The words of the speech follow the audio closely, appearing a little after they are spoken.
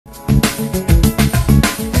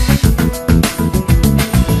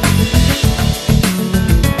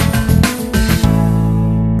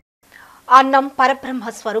అన్నం పరబ్రహ్మ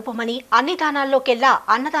స్వరూపమని అన్ని దానాల్లోకెల్లా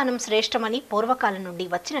అన్నదానం శ్రేష్టమని పూర్వకాలం నుండి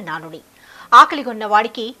వచ్చిన నానుడి. ఆకలిగొన్న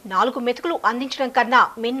వాడికి 4 మెతుకులు అందించడం కన్నా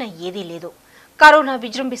మిన్న ఏదీ లేదు. కరోనా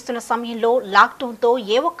విజృంభిస్తున్న సమయంలో లాక్డౌన్తో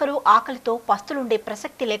ఏ ఒక్కరూ ఆకలితో పస్తులుండే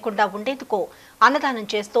ప్రసక్తి లేకుండా ఉండేందుకు అన్నదానం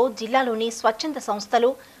చేస్తూ జిల్లాలోని స్వచ్ఛంద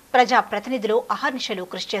సంస్థలు, ప్రజా ప్రతినిధులు అహర్నిశలు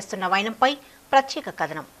కృషి చేస్తున్న వైనంపై ప్రత్యేక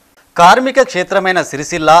కథనం. కార్మిక క్షేత్రమైన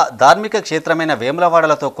సిరిసిల్ల, ధార్మిక క్షేత్రమైన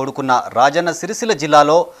వేములవాడలతో కూడుకున్న రాజన్న సిరిసిల్ల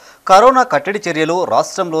జిల్లాలో కరోనా కట్టడి చర్యలు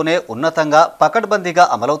రాష్ట్రంలోనే ఉన్నతంగా పకడ్బందీగా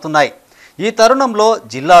అమలవుతున్నాయి. ఈ తరుణంలో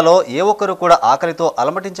జిల్లాలో ఏ ఒక్కరు కూడా ఆకలితో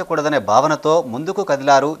అలమటించకూడదనే భావనతో ముందుకు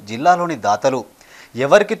కదిలారు జిల్లాలోని దాతలు.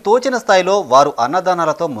 ఎవరికి తోచిన స్థాయిలో వారు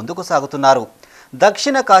అన్నదానాలతో ముందుకు సాగుతున్నారు.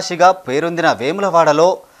 దక్షిణ కాశీగా పేరొందిన వేములవాడలో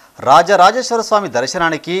రాజరాజేశ్వర స్వామి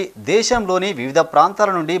దర్శనానికి దేశంలోని వివిధ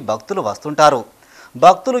ప్రాంతాల నుండి భక్తులు వస్తుంటారు.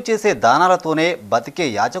 భక్తులు చేసే దానాలతోనే బతికే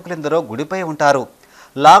యాచకులెందరో గుడిపై ఉంటారు.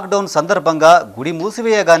 లాక్డౌన్ సందర్భంగా గుడి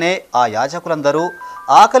మూసివేయగానే ఆ యాచకులందరూ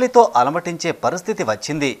ఆకలితో అలమటించే పరిస్థితి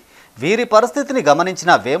వచ్చింది. వీరి పరిస్థితిని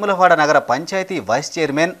గమనించిన వేములవాడ నగర పంచాయతీ వైస్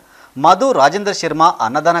చైర్మన్ మధు రాజేంద్ర శర్మ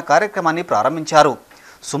అన్నదాన కార్యక్రమాన్ని ప్రారంభించారు.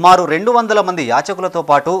 సుమారు 200 మంది యాచకులతో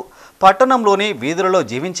పాటు పట్టణంలోని వీధులలో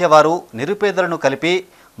జీవించేవారు, నిరుపేదలను కలిపి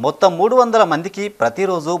మొత్తం 300 మందికి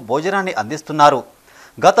ప్రతిరోజు భోజనాన్ని అందిస్తున్నారు.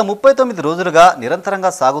 గత 39 రోజులుగా నిరంతరంగా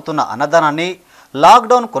సాగుతున్న అన్నదానాన్ని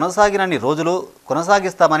లాక్డౌన్ కొనసాగినన్ని రోజులు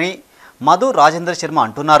కొనసాగిస్తామని మధు రాజేంద్ర శర్మ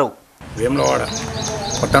అంటున్నారు. వేములవాడ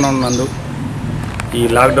పట్టణం నందు ఈ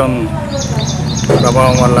లాక్డౌన్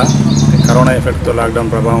ప్రభావం వల్ల, కరోనా ఎఫెక్ట్తో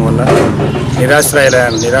లాక్డౌన్ ప్రభావం వల్ల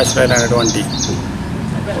నిరాశ్రయులైనటువంటి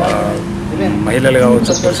మహిళలు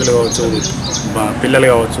కావచ్చు, పురుషులు కావచ్చు, పిల్లలు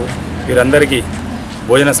కావచ్చు, వీరందరికీ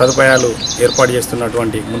భోజన సదుపాయాలు ఏర్పాటు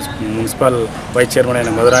చేస్తున్నటువంటి మున్సిపల్ వైస్ చైర్మన్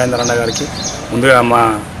అయిన మధురాజేంద్ర అన్న గారికి ముందుగా మా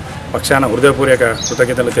పక్షాన హృదయపూర్వక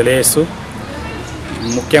కృతజ్ఞతలు తెలియజేస్తూ,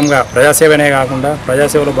 ముఖ్యంగా ప్రజాసేవనే కాకుండా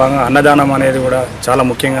ప్రజాసేవలో భాగంగా అన్నదానం అనేది కూడా చాలా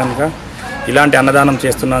ముఖ్యం కనుక ఇలాంటి అన్నదానం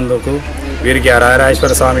చేస్తున్నందుకు వీరికి ఆ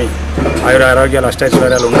రాజరాజేశ్వర స్వామి ఆయుర ఆరోగ్యాలు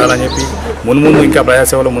అష్టైశ్వర్యాలు ఉండాలని చెప్పి మున్ముందు ఇంకా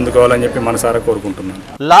ప్రజాసేవలో ముందుకోవాలని చెప్పి మనసారా కోరుకుంటున్నాను.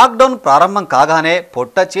 లాక్డౌన్ ప్రారంభం కాగానే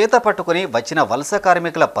పొట్ట చేత పట్టుకుని వచ్చిన వలస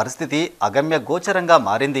కార్మికుల పరిస్థితి అగమ్య గోచరంగా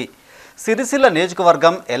మారింది. సిరిసిల్ల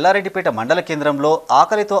నియోజకవర్గం ఎల్లారెడ్డిపేట మండల కేంద్రంలో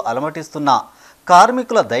ఆకలితో అలమటిస్తున్న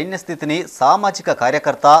కార్మికుల దైన్య స్థితిని సామాజిక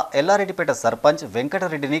కార్యకర్త ఎల్లారెడ్డిపేట సర్పంచ్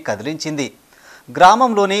వెంకటరెడ్డిని కదిలించింది.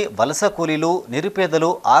 గ్రామంలోని వలస కూలీలు, నిరుపేదలు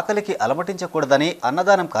ఆకలికి అలమటించకూడదని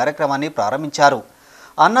అన్నదానం కార్యక్రమాన్ని ప్రారంభించారు.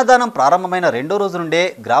 అన్నదానం ప్రారంభమైన 2వ రోజు నుండే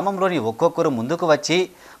గ్రామంలోని ఒక్కొక్కరు ముందుకు వచ్చి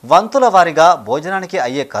వంతుల వారీగా భోజనానికి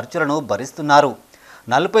అయ్యే ఖర్చులను భరిస్తున్నారు.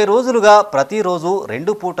 40 రోజులుగా ప్రతిరోజు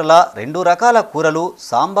 2 పూటల 2 రకాల కూరలు,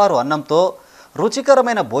 సాంబారు అన్నంతో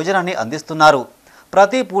రుచికరమైన భోజనాన్ని అందిస్తున్నారు.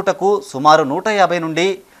 ప్రతి పూటకు సుమారు 150 నుండి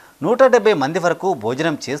 170 మంది వరకు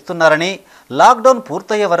భోజనం చేస్తున్నారని, లాక్డౌన్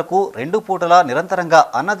పూర్తయ్యే వరకు 2 పూటల నిరంతరంగా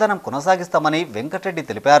అన్నదానం కొనసాగిస్తామని వెంకటరెడ్డి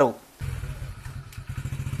తెలిపారు.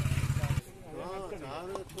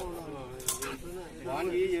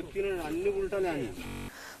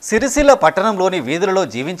 సిరిసిల్ల పట్టణంలోని వీధులలో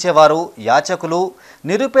జీవించేవారు, యాచకులు,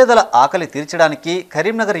 నిరుపేదల ఆకలి తీర్చడానికి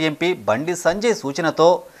కరీంనగర్ ఎంపీ బండి సంజయ్ సూచనతో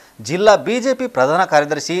జిల్లా బీజేపీ ప్రధాన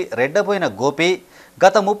కార్యదర్శి రెడ్డబోయిన గోపి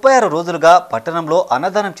గత 36 రోజులుగా పట్టణంలో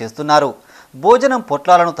అన్నదానం చేస్తున్నారు. భోజనం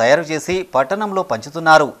పొట్లాలను తయారు చేసి పట్టణంలో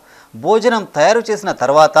పంచుతున్నారు. భోజనం తయారు చేసిన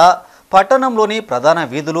తర్వాత పట్టణంలోని ప్రధాన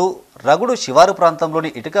వీధులు, రగుడు శివారు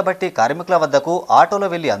ప్రాంతంలోని ఇటుకబట్టి కార్మికుల వద్దకు ఆటోలో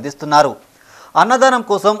వెళ్లి అందిస్తున్నారు. అన్నదానం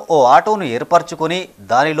కోసం ఓ ఆటోను ఏర్పరచుకొని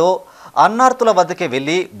దానిలో అన్నార్తుల వద్దకే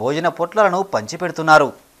వెళ్లి భోజన పొట్లాలను పంచిపెడుతున్నారు.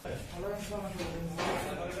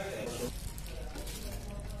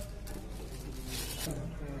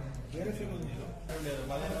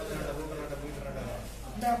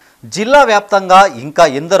 జిల్లా వ్యాప్తంగా ఇంకా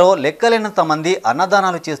ఎందరో లెక్కలేనంత మంది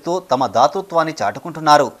అన్నదానాలు చేస్తూ తమ దాతృత్వాన్ని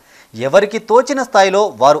చాటుకుంటున్నారు. ఎవరికి తోచిన స్థాయిలో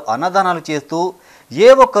వారు అన్నదానాలు చేస్తూ ఏ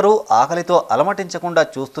ఒక్కరూ ఆకలితో అలమటించకుండా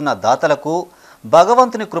చూస్తున్న దాతలకు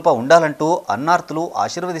భగవంతుని కృప ఉండాలంటూ అన్నార్తులు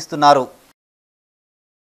ఆశీర్వదిస్తున్నారు.